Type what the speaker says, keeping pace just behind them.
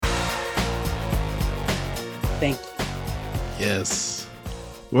Thank you. Yes.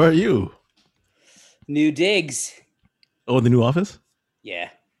 Where are you? New digs. Oh, the new office? Yeah.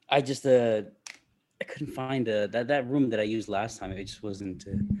 I just I couldn't find that room that I used last time. It just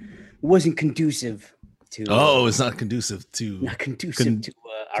wasn't conducive to Oh, it's not conducive to not conducive to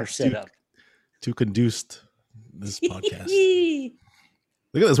our setup. to conduced this podcast.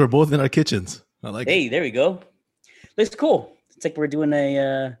 Look at this. We're both in our kitchens. I like it. Hey, there we go. Looks cool. It's like we're doing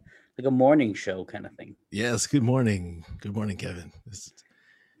a like a morning show kind of thing. Yes. Good morning. Good morning, Kevin.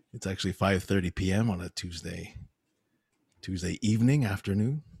 It's actually 5:30 p.m. on a Tuesday evening,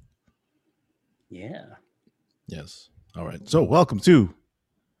 afternoon. Yeah. Yes. All right. So welcome to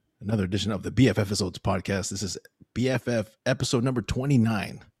another edition of the BFF Episodes podcast. This is BFF episode number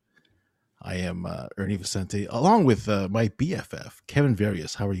 29. I am Ernie Vicente, along with my BFF, Kevin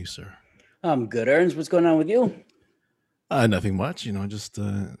Various. How are you, sir? I'm good, Ernst. What's going on with you? Nothing much. Just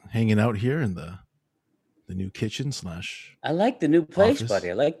hanging out here in the new kitchen / I like the new place, office.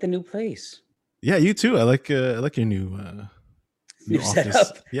 buddy. I like the new place. Yeah, you too. I like your new office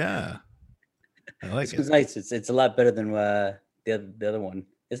setup. Yeah, I like This it. was nice. It's a lot better than the other one.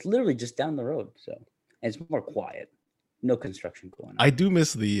 It's literally just down the road, so and it's more quiet. No construction going on. I do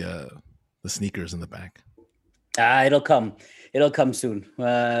miss the sneakers in the back. It'll come. It'll come soon.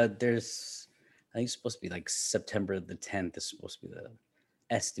 There's, I think it's supposed to be like September the 10th is supposed to be the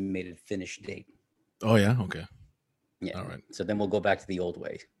estimated finish date. Oh yeah, okay. Yeah. All right. So then we'll go back to the old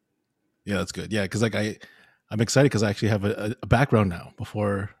way. Yeah, that's good. Yeah, because I'm excited because I actually have a background now.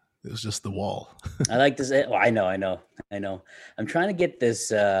 Before it was just the wall. I like this. Well, I know. I'm trying to get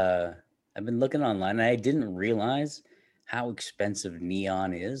this. I've been looking online and I didn't realize how expensive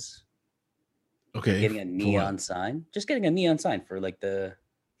neon is. Okay. Getting a neon sign. Just getting a neon sign for like for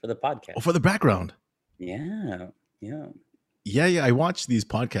the podcast. Oh, for the background. Yeah. Yeah. I watch these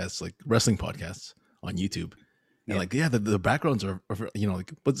podcasts, like wrestling podcasts on YouTube. And the backgrounds are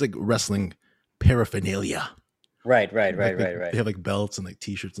like, but it's like wrestling paraphernalia. Right. They have like belts and like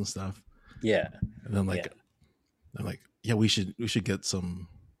t-shirts and stuff. Yeah. And then I'm like, yeah, we should get some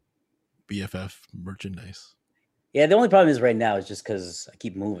BFF merchandise. Yeah, the only problem is right now is just because I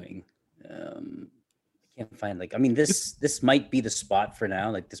keep moving. I can't find this might be the spot for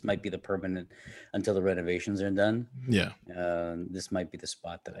now. Like this might be the permanent until the renovations are done. Yeah. This might be the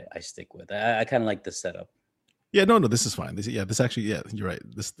spot that I stick with. I kind of like the setup. Yeah, no, this is fine. This actually, yeah, you're right.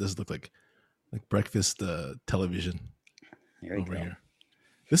 This look like breakfast television over here.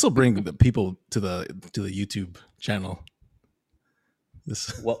 This will bring the people to the YouTube channel.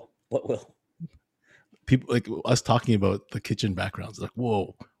 What will people like us talking about the kitchen backgrounds? Like,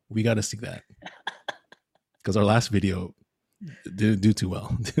 whoa, we got to see that because our last video didn't do too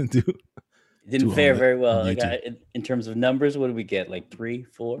well. Didn't fare very well. Like in terms of numbers, what did we get? Like 3,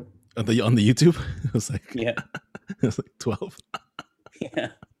 4 on the YouTube? It was like it was like 12. Yeah,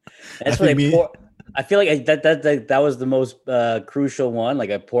 that's what I feel like that was the most crucial one.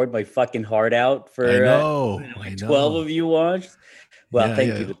 Like I poured my fucking heart out for. I know. 12 of you watched. Well,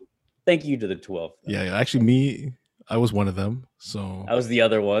 thank you to the 12. Yeah, actually, I was one of them. So I was the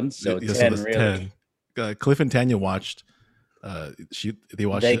other one. So 10 really. 10. Cliff and Tanya watched. They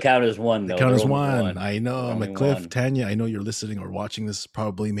watched. They count as one. Though. They count as one. I know. I'm like, Cliff, one. Tanya, I know you're listening or watching this.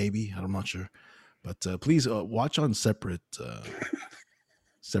 Probably, maybe. I'm not sure, but please watch on separate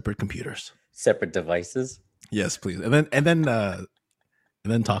computers, separate devices. Yes, please, and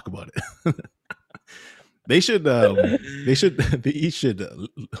then talk about it. They each should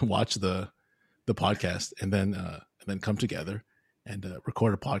watch the podcast and then come together and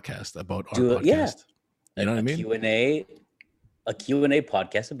record a podcast about our podcast. Yeah. You know what I mean? A Q&A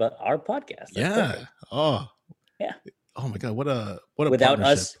podcast about our podcast. Yeah. Perfect. Oh. Yeah. Oh my God. What a without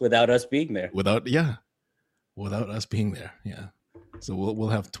us being there. Without us being there. Yeah. So we'll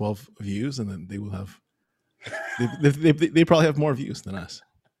have 12 views and then they will have they probably have more views than us.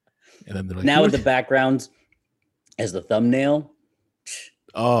 And then they're like, now with the backgrounds as the thumbnail.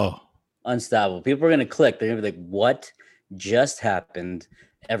 Oh. Unstoppable. People are going to click. They're going to be like, what just happened?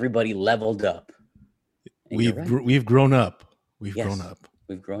 Everybody leveled up. And we've grown up. We've grown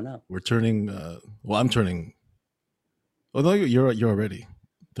up. We're turning. I'm turning. Although you're already.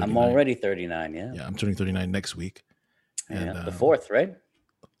 39. I'm already 39. Yeah. Yeah, I'm turning 39 next week. And the 4th, right?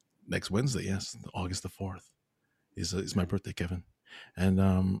 Next Wednesday, yes, August the 4th is my birthday, Kevin.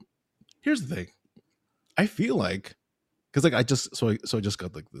 And here's the thing, I feel like, because like I just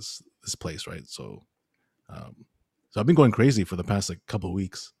got like this place, right? So I've been going crazy for the past like couple of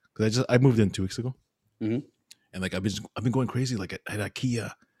weeks because I moved in 2 weeks ago. Mm-hmm. And like I've been going crazy like at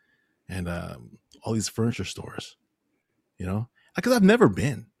IKEA and all these furniture stores, because I've never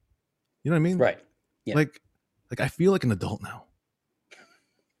been. You know what I mean? Right. Yeah. Like Like I feel like an adult now.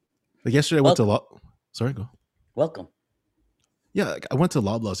 Like yesterday, I went to Welcome, Sorry, go. welcome. Yeah, like, I went to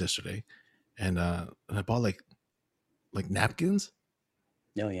Loblaws yesterday, and I bought like napkins.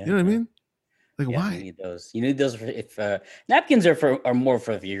 Oh You yeah, know what I yeah, mean? Like yeah. You why? need those. You need those for if napkins are more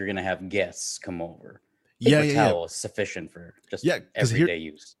for if you're gonna have guests come over. Yeah, Paper yeah, yeah, towel is sufficient for just yeah. everyday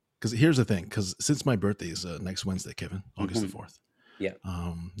use. Because here's the thing. Because since my birthday is next Wednesday, Kevin, August the Hmm. 4th, Yeah.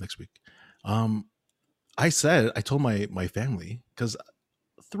 next week, um, I told my family because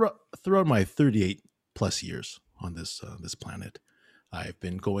throughout my 38 plus years on this planet, I've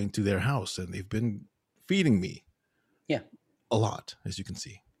been going to their house and they've been feeding me Yeah. a lot, as you can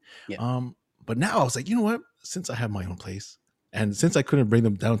see. Yeah. Um, but now I was like, you know what? Since I have my own place, and since I couldn't bring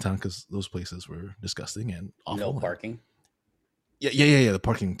them downtown because those places were disgusting and No awful, and parking. yeah, the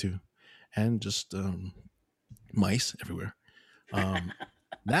parking too, and just mice everywhere. Um,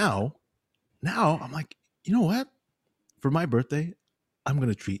 now, now I'm like, you know what? For my birthday, I'm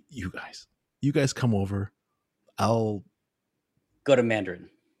gonna treat you guys. You guys come over. I'll Go to Mandarin.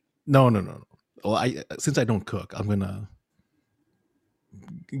 no. Well, I since I don't cook, I'm gonna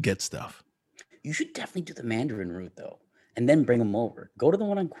get stuff. You should definitely do the Mandarin route though, and then bring them over. Go to the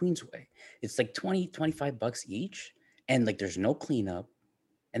one on Queensway. It's like 20, $25 each, and like there's no cleanup.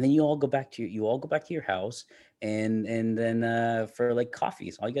 And then you all go back to your house, and then for like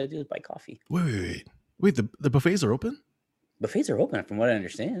coffees, all you gotta do is buy coffee. Wait. The buffets are open? Buffets are open, from what I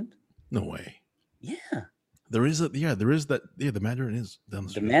understand. No way. Yeah, There is that. Yeah, the Mandarin is down the the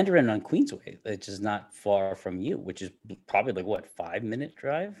street. Mandarin on Queensway, which is not far from you, which is probably like what 5 minute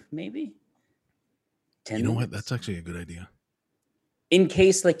drive, maybe You ten know what? That's minutes. actually a good idea. In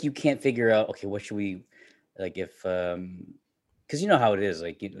case like you can't figure out, okay, what should we like if because you know how it is,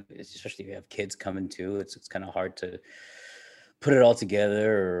 like especially if you have kids coming too, it's kind of hard to put it all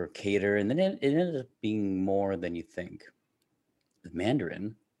together or cater, and then it ended up being more than you think. With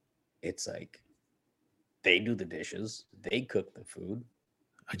Mandarin, it's like they do the dishes, they cook the food.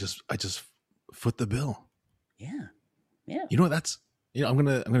 I just foot the bill. Yeah, yeah. You know what? That's I'm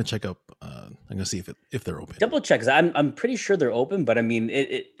gonna check up. I'm gonna see if they're open. Double check, because I'm pretty sure they're open, but I mean,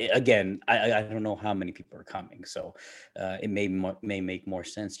 again, I don't know how many people are coming, so it may make more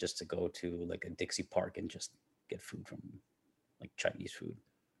sense just to go to like a Dixie Park and just get food from like Chinese food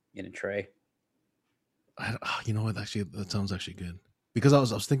in a tray. You know what? Actually, that sounds actually good because I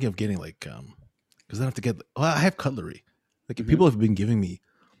was thinking of getting like because I have to get. Well, I have cutlery. Like Hmm. people have been giving me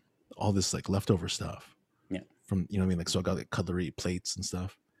all this like leftover stuff Yeah, from you know what I mean. Like so I got like cutlery plates and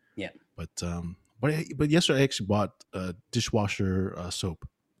stuff. yeah. But yesterday I actually bought dishwasher soap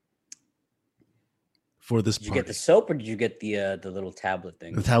for this Did you get the party. soap or did you get the little tablet The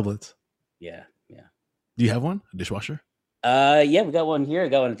things? tablets. Yeah, yeah. Do you have one? A dishwasher? Yeah, we got one here. I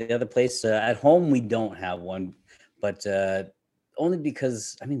got one at the other place. At home, we don't have one, but only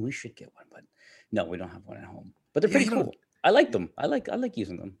because I mean we should get one, but no, we don't have one at home. But they're Yeah, pretty you know, cool. I like them. I like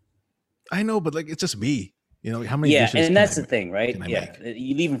using them. I know, but like it's just me. You know, how many Yeah, dishes and that's the thing, can right? I Yeah, make?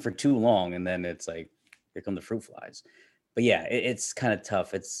 you leave them for too long, and then it's like here come the fruit flies. But yeah, it's kind of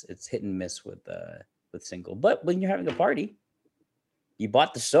tough. It's hit and miss with single. But when you're having a party, you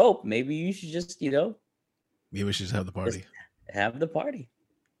bought the soap. Maybe you should just Maybe we should just have the just party. have the party.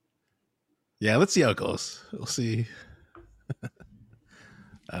 Yeah, let's see how it goes. We'll see.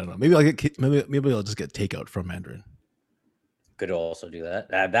 I don't know. Maybe maybe I'll just get takeout from Mandarin. Could also do that.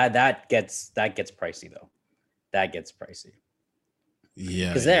 That gets pricey though. That gets pricey Yeah,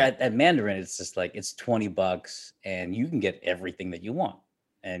 because there yeah. at Mandarin, it's just like it's $20 and you can get everything that you want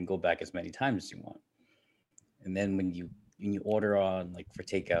and go back as many times as you want. And then when you order on like for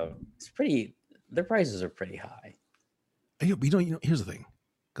takeout, it's pretty. Their prices are pretty high. Here's the thing,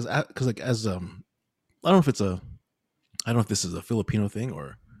 because like as I don't know if it's a I don't know if this is a Filipino thing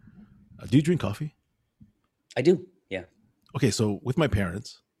or do you drink coffee? I do. Yeah. Okay, so with my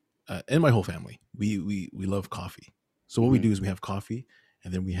parents and my whole family, we love coffee. So what we Hmm. do is we have coffee,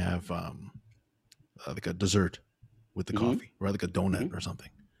 and then we have like a dessert with the Hmm. coffee, or like a donut Hmm. or something,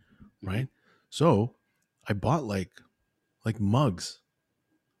 Hmm. right? So I bought like mugs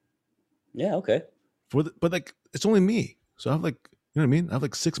Yeah. Okay. but like it's only me, so I have like you know what I mean. I have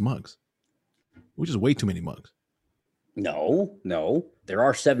like 6 mugs, which is way too many mugs. No, no. There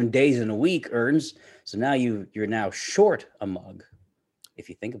are 7 days in a week, Earns. So now you're now short a mug, if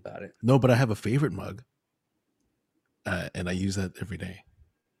you think about it. No, but I have a favorite mug, and I use that every day.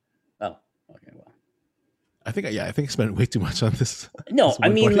 Oh, okay. Well, I think I spent way too much on this no, this I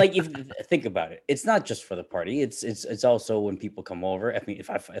one mean, party. like if think about it, it's not just for the party. It's also when people come over. I mean,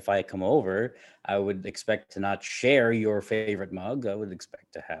 if I come over, I would expect to not share your favorite mug. I would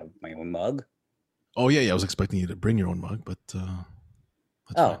expect to have my own mug. Oh yeah, yeah. I was expecting you to bring your own mug, but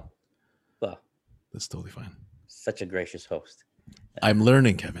that's fine. Oh, well, That's totally fine. such a gracious host. I'm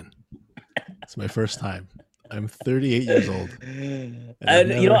learning, Kevin. It's my first time. I'm 38 years old, And and I've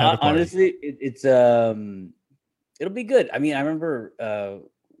never had a party. honestly, it's it'll be good. I mean, I remember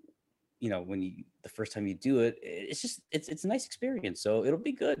when you the first time you do it, it's just it's a nice experience. So it'll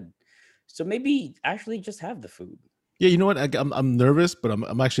be good. So maybe actually just have the food. Yeah, you know what? I'm nervous, but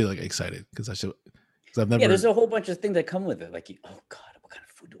I'm actually like excited because I've Yeah, there's never. a whole bunch of things that come with it. Like, oh God, what kind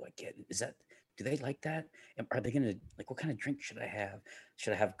of food do I get? Do they like that? And are they gonna like what kind of drink should I have?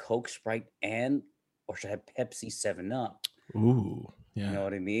 Should I have Coke, Sprite, or should I have Pepsi 7 Up? Ooh, You yeah. know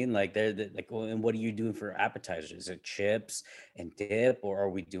what I mean? Like they're like, well, and what are you doing for appetizers? Is it chips and dip, or are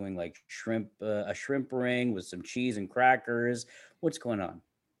we doing like a shrimp ring with some cheese and crackers? What's going on?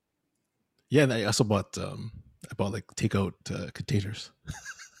 Yeah, and I also bought I bought like takeout containers.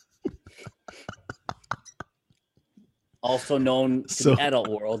 Also known to So the adult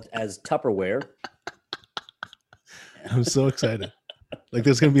world as Tupperware. I'm so excited. Like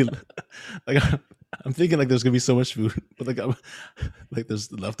there's gonna be like I'm thinking like there's gonna be so much food, but like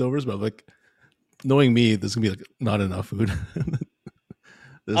there's leftovers, but like knowing me, there's gonna be like not enough food.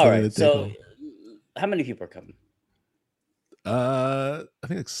 There's All nothing right, to take so home. how many people are coming? I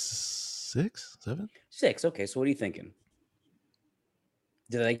think like six, seven. 6. Okay, so what are you thinking?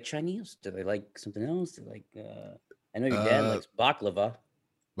 Do they like Chinese? Do they like something else? Do they like I know your dad Uh, likes baklava.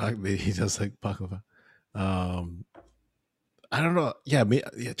 he does like baklava. Um, I don't know. Yeah,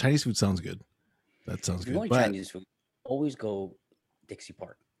 yeah, Chinese food sounds good. That sounds If you good. want But Chinese food, always go Dixie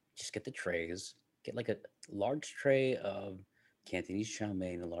Park. Just get the trays. Get like a large tray of Cantonese chow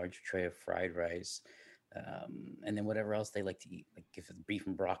mein, a large tray of fried rice, and then whatever else they like to eat, like if it's beef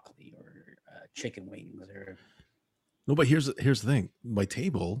and broccoli or chicken wings or. no, but here's the thing. My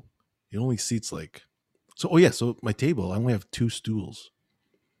table, it only seats like so. Oh yeah, so my table, I only have two stools.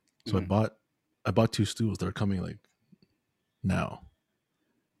 So Mhm, I bought two stools. They're coming like now,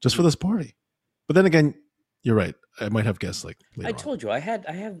 just for mhm. this party. But then again, you're right. I might have guests like I later on. told you I have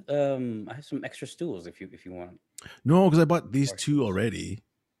some extra stools if you want No, because I bought these more two stools. already,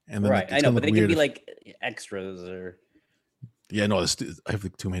 and then Right, like I it's know, gonna but look they can weird be if like extras or. yeah, no, I have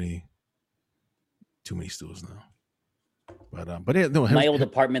like too many stools now. But yeah, no, My old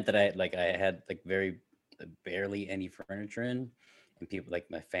apartment that I had like very barely any furniture in, and people like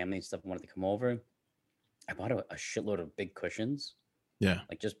my family and stuff wanted to come over. I bought a shitload of big cushions, yeah.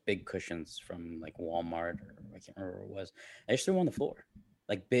 like just big cushions from like Walmart or I can't remember where it was. I just threw them on the floor,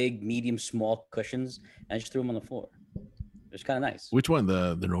 like big, medium, small cushions, and I just threw them on the floor. It was kind of nice. Which one?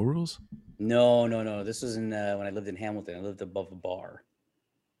 The no rules? No, no, no. This was in when I lived in Hamilton. I lived above a bar.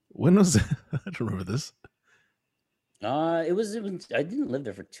 When was I don't remember this. It was. I didn't live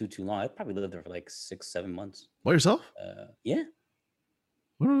there for too long. I probably lived there for like 6, 7 months. By yourself? Yeah.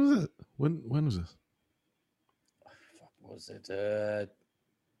 When was it? When was this? Fuck, what was it?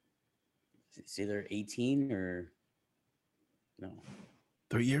 It's either 18 or no.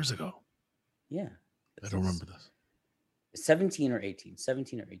 3 years ago. Yeah, I it's, don't it's remember this. 17 or 18.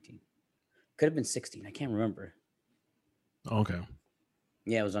 17 or 18. Could have been 16. I can't remember. Okay.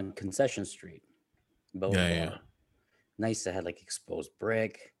 Yeah, it was on Concession Street, Boa Yeah, yeah, yeah. Bar. Nice. That had like exposed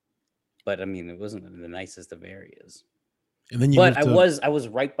brick, but I mean, it wasn't the nicest of areas. And then you But moved to I was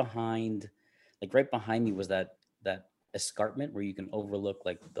right behind, like right behind me was that escarpment where you can overlook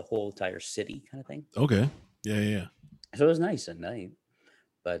like the whole entire city kind of thing. okay. Yeah, yeah, yeah. So it was nice at night.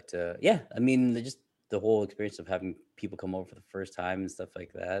 But yeah, I mean, just the whole experience of having people come over for the first time and stuff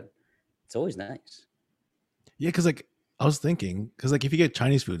like that, it's always nice. Yeah, because like I was thinking, because like if you get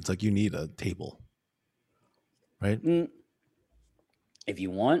Chinese food, it's like you need a table, right? Mm, if you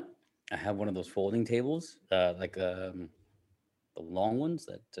want, I have one of those folding tables, like the long ones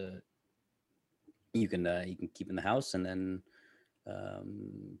that you can keep in the house, and then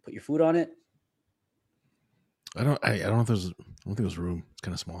put your food on it. I don't know if I don't think there's room. It's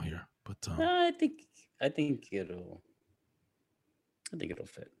kind of small here, but Uh, I think I think it'll I think it'll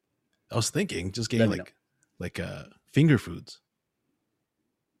fit. I was thinking just getting Let me know. like finger foods,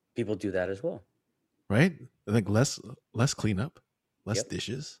 People do that as well. right? I think less cleanup, less Yep.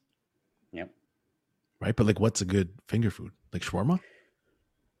 dishes, Yep. right? But like, what's a good finger food? Like shawarma?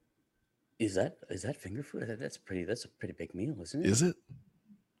 Is that finger food? That's a pretty big meal, isn't it? Is it?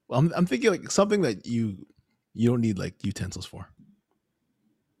 Well, I'm thinking like something that you don't need like utensils for.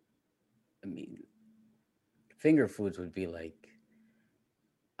 I mean, finger foods would be like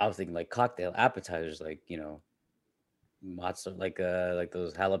I was thinking like cocktail appetizers, like mozzarella, like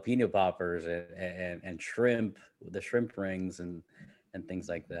those jalapeno poppers and shrimp, the shrimp rings, and and things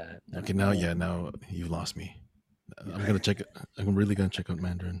like that. And Okay, now you've lost me. I'm gonna check it. I'm really gonna check out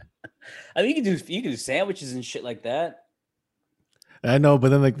Mandarin. I mean, you can do sandwiches and shit like that. I know, but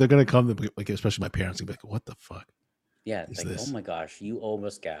then like they're gonna come, like especially my parents, and be like, "What the fuck Yeah, is like, oh this?" my gosh, you owe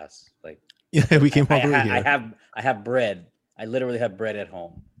us gas. Like, Yeah, we came all the way I here. have bread. I literally have bread at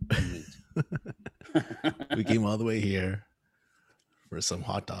home and meat. We came all the way here for some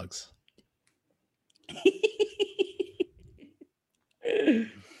hot dogs.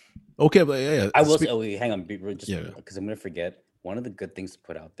 Okay, but yeah, I will say, oh, wait, hang on, just yeah. because I'm gonna forget. One of the good things to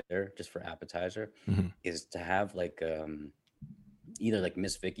put out there, just for appetizer, Mm-hmm. is to have like either like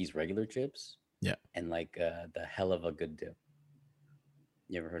Miss Vicky's regular chips, Yeah. and like the hell of a good dip.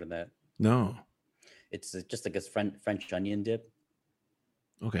 You ever heard of that? No. It's just like a French onion dip.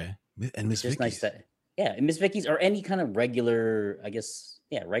 Okay. And It's Miss just nice Vicky's. that, yeah, Miss Vicky's or any kind of regular, I guess,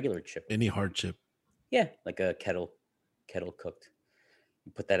 yeah, regular chip. Any hard chip. Yeah, like a kettle cooked.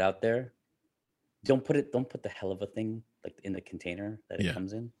 You put that out there. Don't put the hell of a thing like in the container that it Yeah.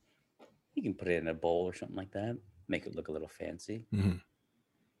 comes in. You can put it in a bowl or something like that. Make it look a little fancy. Mm-hmm.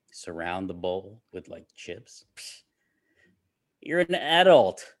 Surround the bowl with like chips. Psh, you're an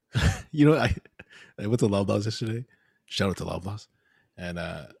adult. You know, I went to Loblaws yesterday. Shout out to Loblaws, and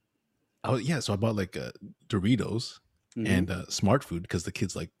so I bought like Doritos and Smart Food because the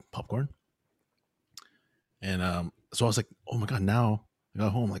kids like popcorn, and so I was like, oh my god, now I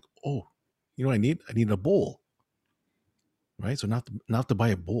got home like, oh, you know what I need? I need a bowl, right? So not to buy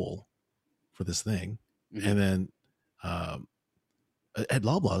a bowl for this thing, and then at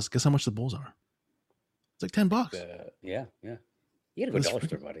Loblaws, guess how much the bowls are? It's like $10. Yeah. You gotta go dollar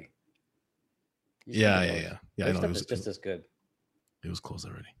store, buddy. Yeah. I know it was just as good. It was closed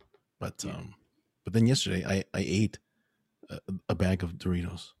already, but then yesterday I ate a bag of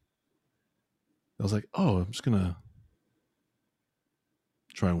Doritos. I was like, oh, I'm just gonna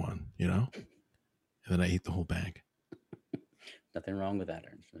try one, and then I ate the whole bag. Nothing wrong with that,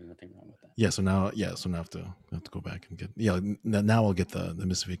 Ernst. Nothing wrong with that. Yeah, so now I have to go back and get. Yeah, now I'll get the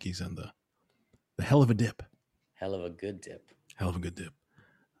Miss Vicky's and the hell of a dip. Hell of a good dip. Hell of a good dip.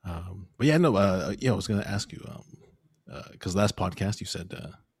 But yeah, no, I was gonna ask you, because last podcast you said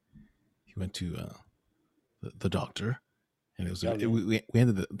you went to the doctor, and it was we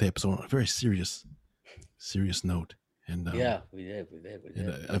ended the episode on a very serious note, and yeah, we did.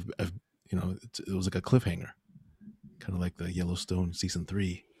 And I've it was like a cliffhanger, kind of like the Yellowstone season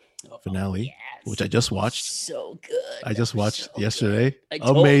 3 finale, yes, which I just watched. So good. I just watched yesterday.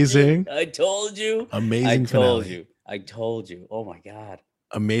 Amazing. I told you. Amazing finale. I told you. Oh my god.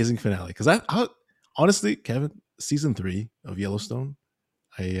 Amazing finale. Because I honestly, Kevin, season 3 of Yellowstone,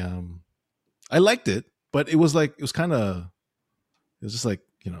 I liked it, but it was just like,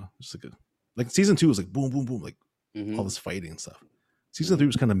 just like season 2 was like boom, boom, boom, like all this fighting and stuff. Season 3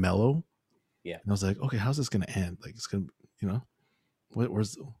 was kind of mellow. Yeah. And I was like, okay, how's this gonna end? Like it's gonna,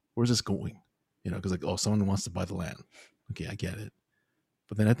 where's this going? Because like, oh, someone wants to buy the land. Okay, I get it.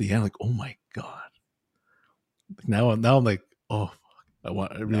 But then at the end, like, oh my god. Like now I'm like, oh, I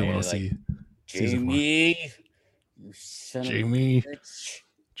really want to see Jamie. You son Jamie. Of a bitch.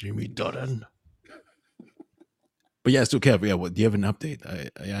 Jamie Dutton. But yeah, so Kev, yeah, do you have an update? I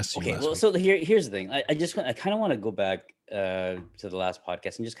asked you. Okay, well, so here's the thing. I kind of want to go back to the last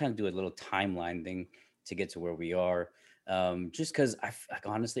podcast and just kind of do a little timeline thing to get to where we are. Just because I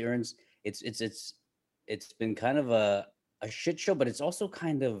honestly, Ernst, it's been kind of a shit show, but it's also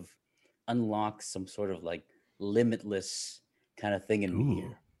kind of unlocked some sort of like limitless kind of thing in me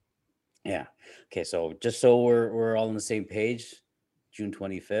here. Yeah. Okay, so just so we're all on the same page, June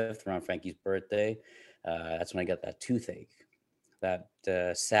 25th, around Frankie's birthday. That's when I got that toothache. That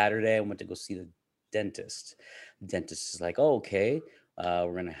Saturday, I went to go see the dentist. The dentist is like, oh, okay,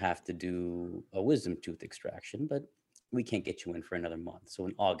 we're going to have to do a wisdom tooth extraction, but we can't get you in for another month. So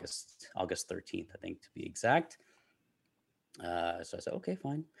in August 13th, I think to be exact. So I said, okay,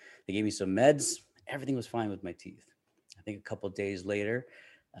 fine. They gave me some meds. Everything was fine with my teeth. I think a couple of days later,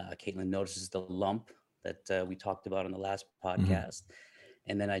 Caitlin notices the lump that we talked about on the last podcast.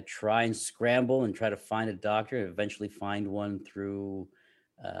 And then I try and scramble and try to find a doctor and eventually find one through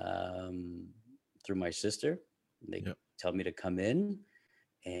my sister. They tell me to come in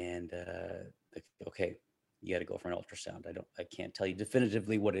and okay, you got to go for an ultrasound. I can't tell you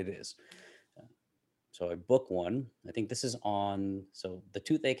definitively what it is. So I book one. I think this is so the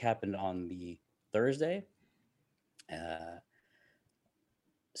toothache happened on the Thursday.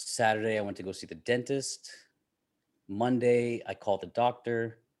 Saturday, I went to go see the dentist. Monday, I called the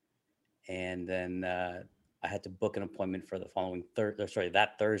doctor, and then I had to book an appointment for the following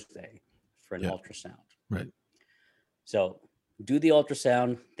that Thursday for an ultrasound. Right. So Do the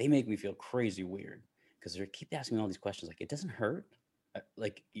ultrasound. They make me feel crazy weird because they keep asking me all these questions. Like, it doesn't hurt.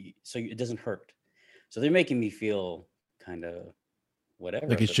 It doesn't hurt. So they're making me feel kind of whatever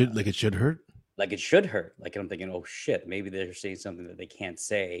Like it about should, like it. it should hurt. Like it should hurt. Like I'm thinking, oh shit, maybe they're saying something that they can't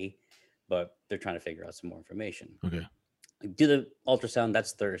say, but they're trying to figure out some more information. Okay. Do the ultrasound.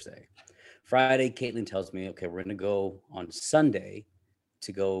 That's Thursday. Friday, Caitlin tells me, okay, we're gonna go on Sunday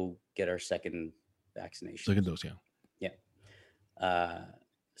to go get our second vaccination. Second dose, yeah. Yeah.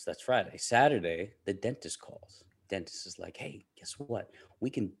 So that's Friday. Saturday, the dentist calls. Dentist is like, hey, guess what? We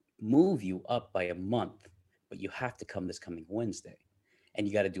can move you up by a month, but you have to come this coming Wednesday. And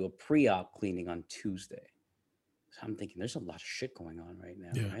you got to do a pre-op cleaning on Tuesday. So I'm thinking there's a lot of shit going on right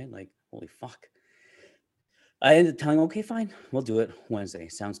now, Yeah. right? Like, holy fuck. I ended up telling him, okay, fine, we'll do it Wednesday.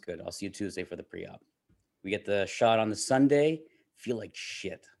 Sounds good. I'll see you Tuesday for the pre-op. We get the shot on the Sunday. Feel like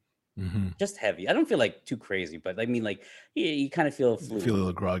shit. Mm-hmm. Just heavy. I don't feel like too crazy, but I mean, like, you kind of feel fluid. Feel a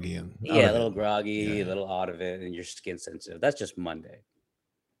little groggy and a little groggy, a little out of it, and your skin sensitive. That's just Monday.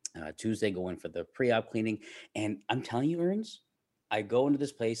 Tuesday, go in for the pre-op cleaning, and I'm telling you, Erns, I go into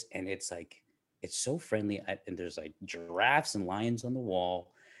this place, and it's like it's so friendly, and there's like giraffes and lions on the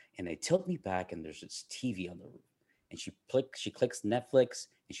wall, and they tilt me back, and there's this TV on the roof, and she clicks Netflix,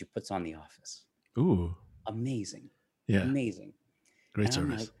 and she puts on The Office. Ooh, amazing, yeah, amazing, great and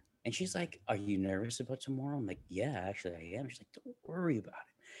service. I'm like, and she's like, "Are you nervous about tomorrow?" I'm like, "Yeah, actually, I am." She's like, "Don't worry about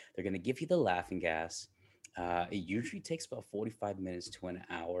it. They're gonna give you the laughing gas. It usually takes about 45 minutes to an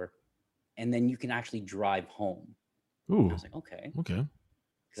hour, and then you can actually drive home." Ooh, I was like, "Okay," okay.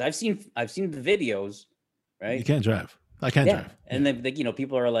 because I've seen the videos, right? You can't drive. I can't drive. And then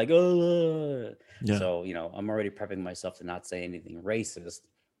people are like, "Oh," Yeah. so I'm already prepping myself to not say anything racist.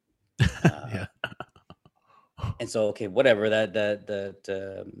 Yeah. And so, okay, whatever.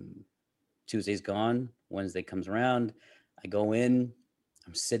 Tuesday's gone. Wednesday comes around. I go in.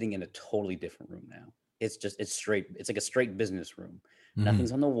 I'm sitting in a totally different room now. It's straight. It's like a straight business room. Mhm.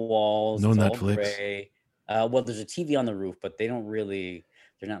 Nothing's on the walls. No It's all Netflix. gray. Well, there's a TV on the roof, but they don't really.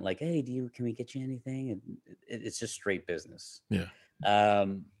 They're not like, hey, can we get you anything? And it's just straight business. Yeah.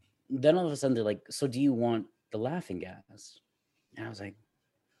 Then all of a sudden they're like, so do you want the laughing gas? And I was like,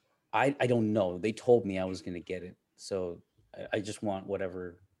 I don't know. They told me I was going to get it. So I just want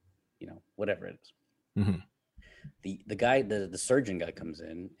whatever, whatever it is. Mm-hmm. The guy, the surgeon guy comes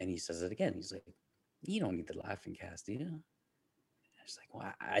in and he says it again. He's like, you don't need the laughing gas, do you? I was like,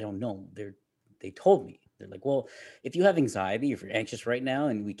 well, I don't know. They told me. They're like, well, if you have anxiety, if you're anxious right now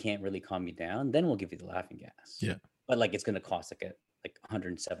and we can't really calm you down, then we'll give you the laughing gas. Yeah. But like, it's going to cost like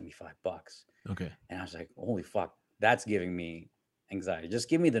 $175. Okay. And I was like, holy fuck, that's giving me anxiety. Just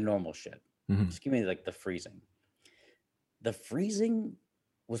give me the normal shit. Mm-hmm. Just give me like the freezing. The freezing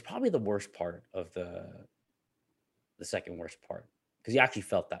was probably the worst part of the second worst part because you actually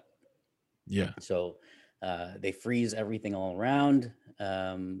felt that one. Yeah. So they freeze everything all around.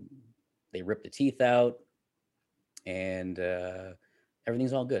 They rip the teeth out, and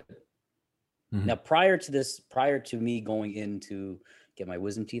everything's all good. Mm-hmm. Now, prior to me going in to get my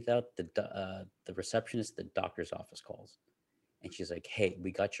wisdom teeth out, the receptionist, the doctor's office calls, and she's like, "Hey,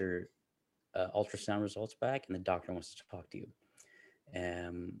 we got your ultrasound results back, and the doctor wants to talk to you.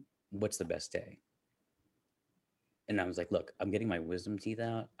 What's the best day?" And I was like, "Look, I'm getting my wisdom teeth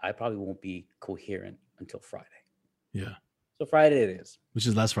out. I probably won't be coherent until Friday." Yeah. So Friday it is. Which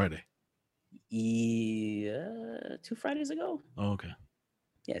is last Friday. 2 Fridays ago. Oh, okay.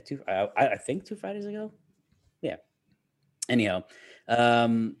 Yeah, I think 2 Fridays ago. Yeah. Anyhow,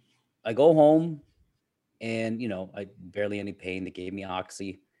 I go home, and I barely any pain. They gave me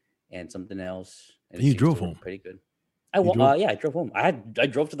Oxy and something else. And you drove home. Pretty good. I drove home. I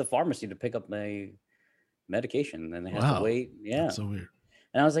drove to the pharmacy to pick up my medication, and they had to wait. Yeah, that's so weird.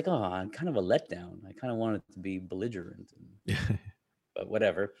 And I was like, oh, I'm kind of a letdown. I kind of wanted to be belligerent, but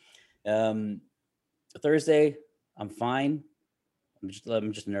whatever. Thursday, I'm fine. I'm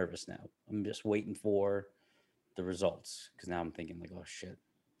just nervous now. I'm just waiting for the results because now I'm thinking like, oh shit,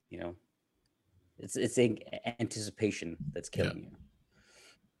 it's anticipation that's killing you.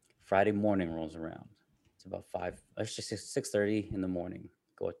 Friday morning rolls around. It's about 6:30 in the morning.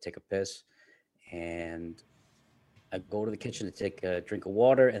 Go take a piss, and I go to the kitchen to take a drink of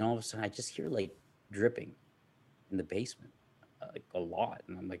water, and all of a sudden I just hear like dripping in the basement, like a lot,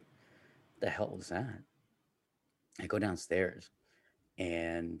 and I'm like, what the hell was that? I go downstairs,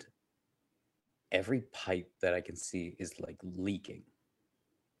 and every pipe that I can see is like leaking,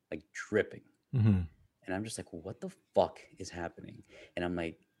 like dripping. Mm-hmm. And I'm just like, what the fuck is happening? And I'm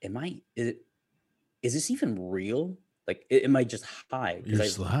like, is this even real? Like, am I just high? You're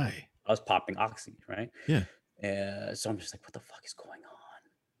just high. I was popping Oxy, right? Yeah. So I'm just like, what the fuck is going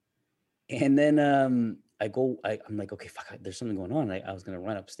on? And then I'm like, okay, fuck, there's something going on. I was gonna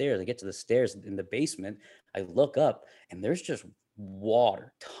run upstairs. I get to the stairs in the basement. I look up, and there's just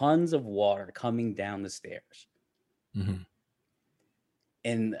water, tons of water coming down the stairs. Mm-hmm.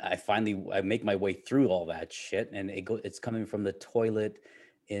 And I make my way through all that shit, and it's coming from the toilet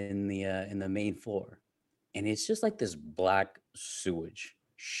in the main floor, and it's just like this black sewage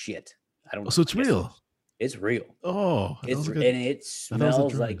shit. I don't Oh, know. so I it's guess real. it's real. Oh, I thought it was like a, And it I thought it was the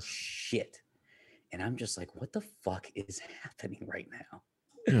smells like drugs. shit. And I'm just like, what the fuck is happening right now?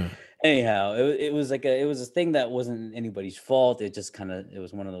 Yeah. Anyhow, it was like it was a thing that wasn't anybody's fault. It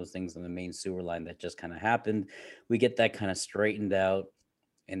was one of those things on the main sewer line that just kind of happened. We get that kind of straightened out,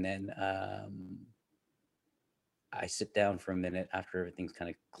 and then I sit down for a minute after everything's kind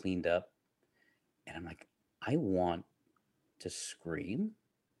of cleaned up, and I'm like, I want to scream,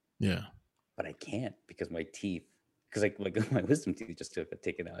 Yeah. but I can't because my teeth, because like my wisdom teeth just got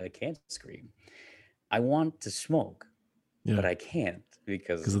taken out. I can't scream. I want to smoke, but Yeah. I can't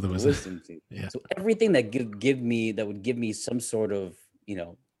because Because of of the the wisdom. wisdom teeth. Yeah. So everything that would give me some sort of,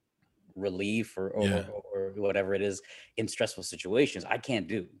 relief Yeah. or whatever it is in stressful situations, I can't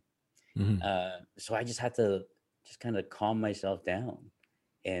do. Mm-hmm. So I just had to just kind of calm myself down.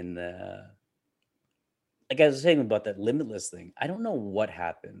 And like I was saying about that limitless thing, I don't know what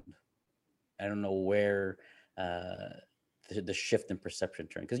happened. I don't know where uh, the shift in perception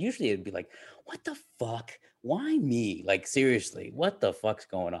turned. Because usually it'd be like, what the fuck? Why me? Like, seriously, what the fuck's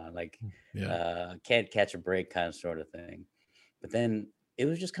going on? Like, Yeah. can't catch a break kind of sort of thing. But then it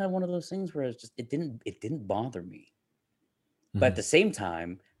was just kind of one of those things where it didn't bother me. But Mm-hmm. at the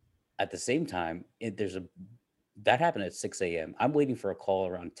same time, that happened at 6 a.m. I'm waiting for a call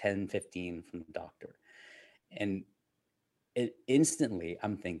around 10:15 from the doctor. And instantly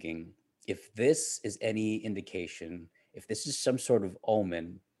I'm thinking, if this is any indication, if this is some sort of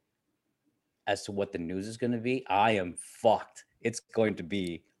omen as to what the news is going to be, I am fucked. It's going to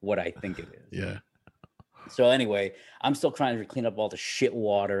be what I think it is. Yeah. So anyway, I'm still trying to clean up all the shit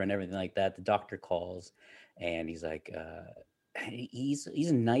water and everything like that. The doctor calls, and he's like, he's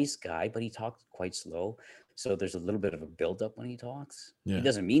a nice guy, but he talks quite slow. So there's a little bit of a buildup when he talks. He Yeah.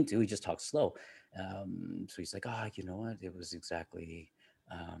 doesn't mean to. He just talks slow. So he's like, you know what? It was exactly,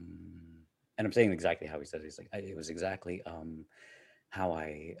 and I'm saying exactly how he said it. He's like, it was exactly how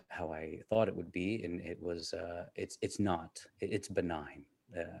I thought it would be, and it was it's not. It's benign.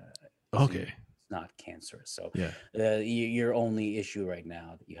 So Okay. it's not cancerous. So Yeah. your only issue right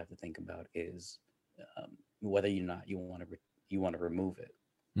now that you have to think about is whether or not you want to remove it.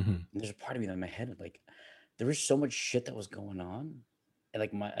 Mm-hmm. And there's a part of me in my head like there was so much shit that was going on, and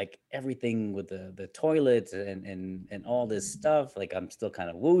like everything with the toilets and all this stuff. Like I'm still kind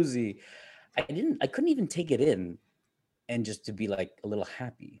of woozy. I couldn't even take it in and just to be like a little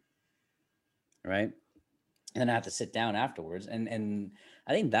happy, right? And then I have to sit down afterwards, and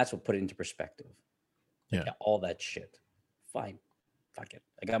I think that's what put it into perspective. Like Yeah. all that shit, fine, fuck it.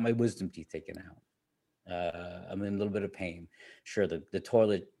 I got my wisdom teeth taken out. I'm in a little bit of pain. Sure, the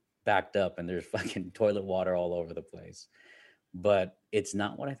toilet backed up, and there's fucking toilet water all over the place, but it's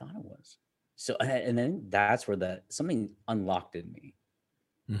not what I thought it was. So, and then that's where that something unlocked in me,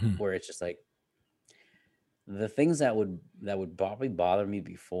 Mm-hmm. where it's just like the things that would probably bother me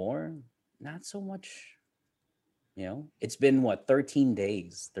before, not so much. It's been what, 13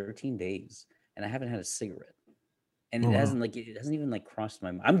 days, and I haven't had a cigarette, and Oh wow. it hasn't even like crossed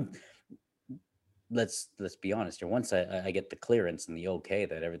my mind. Let's be honest here. Once I get the clearance and the okay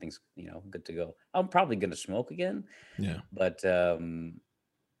that everything's good to go, I'm probably gonna smoke again. Yeah. But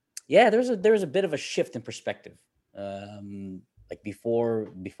yeah, there's a bit of a shift in perspective. Like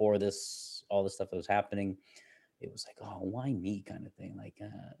before this all this stuff that was happening, it was like, oh, why me kind of thing, like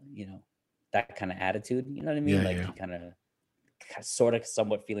that kind of attitude. You know what I mean? Yeah. Like Yeah. you kind of sort of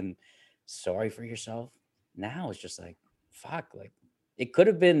somewhat feeling sorry for yourself. Now it's just like, fuck, like it could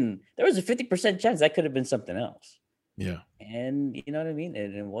have been, there was a 50% chance that could have been something else. Yeah. And you know what I mean?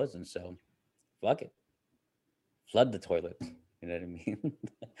 And it wasn't. So fuck it. Flood the toilet. You know what I mean?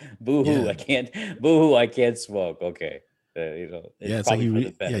 Boo-hoo, Yeah. I can't smoke. Okay. It's Yeah. It's like probably for the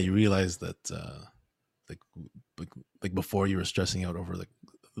yeah, better. you realize that like like like before you were stressing out over like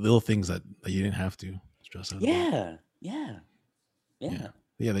little things that you didn't have to stress out about. Yeah. Yeah. Yeah. Yeah.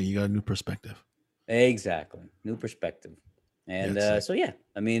 Yeah. Like you got a new perspective. Exactly. New perspective. Yeah. And It's like so, yeah,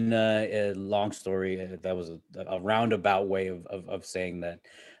 I mean, long story. That was a roundabout way of saying that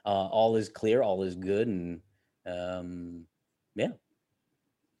all is clear, all is good. And yeah,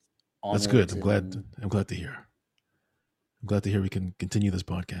 that's good. onwards. I'm glad. I'm glad to hear. I'm glad to hear we can continue this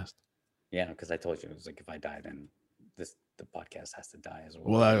podcast. Yeah, because I told you it was like if I die, then the podcast has to die as well.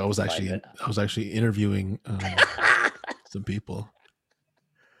 Well, I Like was if I actually I was actually interviewing some people.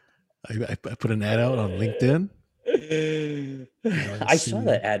 I put an ad out on LinkedIn. Let's I saw see.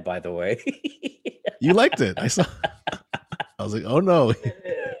 that ad, by the way. You liked it. I saw. I was like, oh no.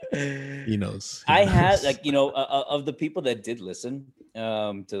 He knows. He I had knows. like of the people that did listen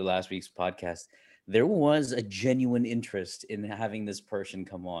to last week's podcast, there was a genuine interest in having this person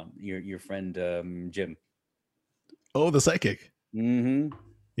come on. Your friend Jim. Oh, the psychic. Hmm.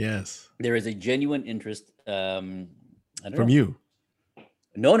 Yes. There is a genuine interest. I don't From know. you.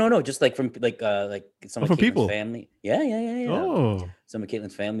 No, just like from like some Oh, of from Caitlin's people. family. Yeah. Oh. Some of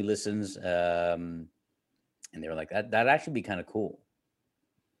Caitlin's family listens, and they were like that'd actually be kind of cool,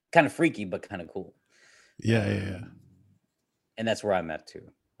 kind of freaky, but kind of cool. Yeah. And that's where I'm at too.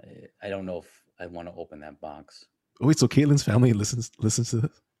 I don't know if I want to open that box. Oh, wait, so Caitlin's family listens to this?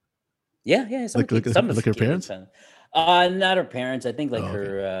 Yeah. Some Like her parents? family. Not her parents. I think like Oh,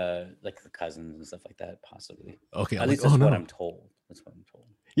 okay. her cousins and stuff like that, possibly. Okay, At I'm least like, oh that's what no. I'm told. That's what I'm told.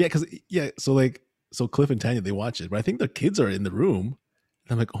 Yeah, so Cliff and Tanya, they watch it, but I think the kids are in the room.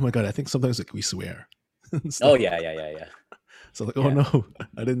 And I'm like, oh my god, I think sometimes like we swear. Oh yeah. So like, oh no,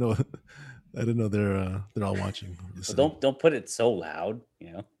 I didn't know they're all watching. So don't put it so loud,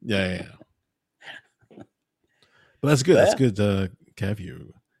 you know. Yeah. But that's good. That's good, Kev.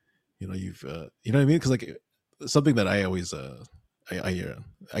 You've you know what I mean? Because like something that I always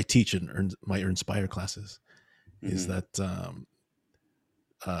I teach in my Inspire classes is that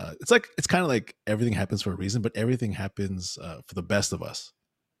it's kind of like everything happens for a reason, but everything happens for the best of us.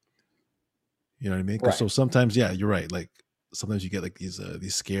 You know what I mean? Right. So sometimes, yeah, you're right. Like sometimes you get like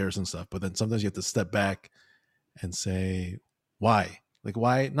these scares and stuff, but then sometimes you have to step back and say, why? Like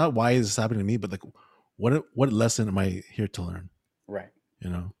why? Not why is this happening to me, but like what lesson am I here to learn? Right.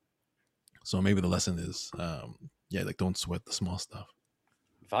 You know. So maybe the lesson is, like don't sweat the small stuff.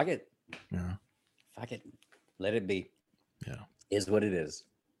 Fuck it. Yeah. Fuck it. Let it be. Yeah. Is what it is.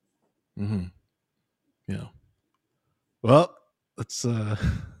 Mm-hmm. Yeah. Well, that's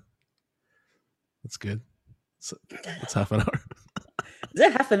good. It's half an hour. Is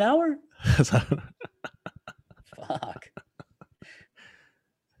that half an hour? That's half an hour. Fuck.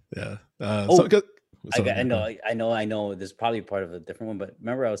 Yeah. I know. This is probably part of a different one, but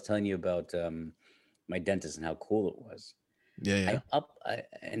remember I was telling you about my dentist and how cool it was. Yeah.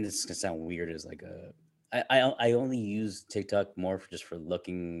 And this is gonna sound weird as like I only use TikTok more for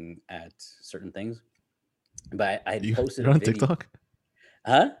looking at certain things. But I posted you're a on video. TikTok?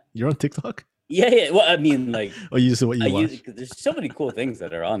 Huh? You're on TikTok? Yeah. Well, I mean, like, oh, you use what you watch? There's so many cool things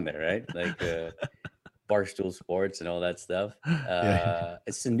that are on there, right? Like Barstool Sports and all that stuff.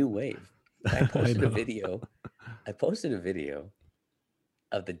 It's a new wave. I posted a video. I posted a video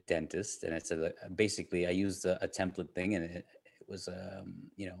of the dentist, and it said basically I used a template thing, and it was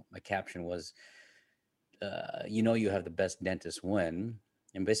my caption was you have the best dentist when,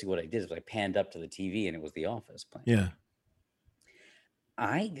 and basically what I did is I panned up to the TV, and it was The Office playing. Yeah.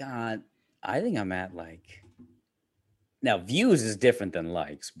 I think I'm at like, now views is different than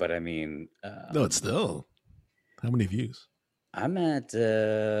likes, but I mean no, it's still, how many views? I'm at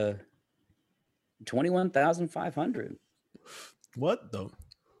 21,500. What though?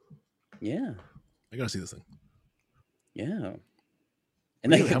 Yeah, I gotta see this thing. Yeah,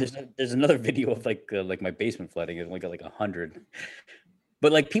 and really? There's another video of like my basement flooding. It only got like 100,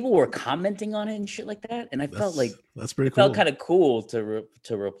 but like people were commenting on it and shit like that, and I felt like that's pretty cool. Felt kind of cool to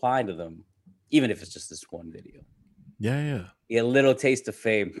reply to them, even if it's just this one video. Yeah. A little taste of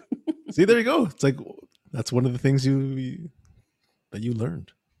fame. See, there you go. It's like that's one of the things that you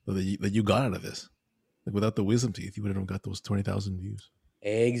learned, that you got out of this. Like without the wisdom teeth, you wouldn't have got those 20,000 views.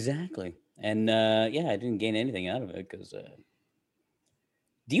 Exactly. And I didn't gain anything out of it because.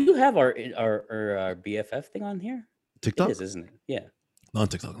 Do you have our BFF thing on here? TikTok? It is, isn't it? Yeah. Not on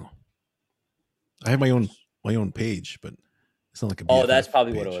TikTok, no. I have my own page, but it's not like a BFF that's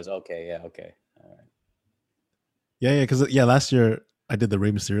probably page. What it was. Okay, yeah, okay. All right. Yeah, because last year I did the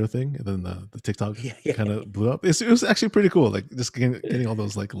Rey Mysterio thing, and then the TikTok kind of blew up. It was actually pretty cool, like just getting all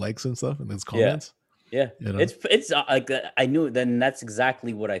those like likes and stuff, and those comments. Yeah. It's like I knew. Then that's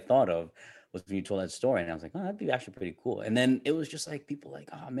exactly what I thought of was when you told that story, and I was like, oh, that'd be actually pretty cool. And then it was just like people like,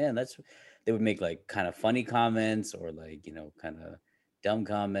 oh man, they would make like kind of funny comments or like kind of dumb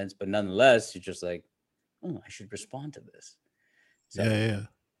comments, but nonetheless, you're just like, oh, I should respond to this. So, yeah.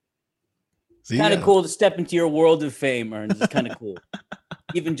 Kind of cool to step into your world of fame, Ern. It's kind of cool,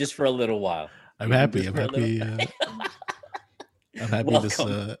 even just for a little while. I'm happy. I'm happy.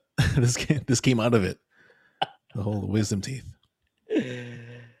 Welcome. This came out of it. The whole wisdom teeth.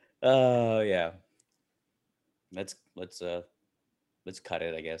 Oh yeah. Let's cut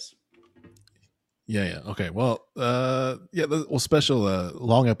it, I guess. Yeah. Okay. Well, yeah. Well, special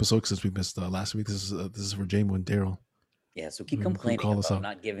long episode since we missed last week. This is for Jamo and Daryl. Yeah, so keep Who complaining called us about out.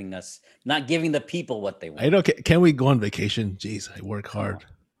 not giving the people what they want. I know. Can we go on vacation? Jeez, I work hard.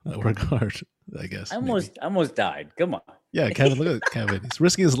 On. I work hard. I guess. I Maybe. almost died. Come on. Yeah, Kevin. Look at Kevin. He's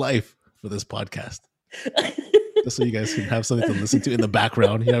risking his life for this podcast, just so you guys can have something to listen to in the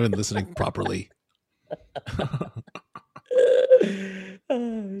background. You haven't been listening properly.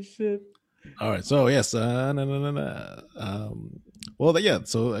 Oh shit. All right. So yes. Well, yeah.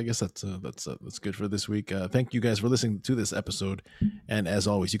 So I guess that's good for this week. Thank you guys for listening to this episode, and as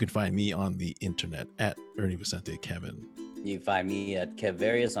always, you can find me on the internet at Ernie Vicente Kevin. You can find me at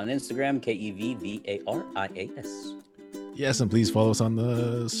Kevarius on Instagram, KEVVARIAS. Yes, and please follow us on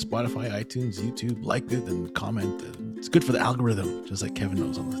the Spotify, iTunes, YouTube. Like it and comment. It's good for the algorithm, just like Kevin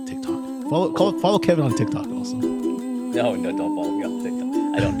knows on the TikTok. Follow Kevin on TikTok also. No, don't follow me on TikTok.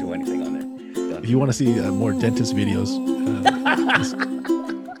 I don't do anything on there. If you want to see more dentist videos,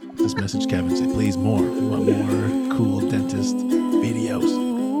 just message Kevin. Say, please, more. We want more cool dentist videos.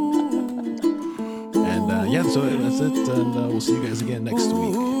 And yeah, so that's it. And we'll see you guys again next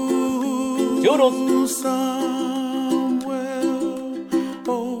week. Toodles!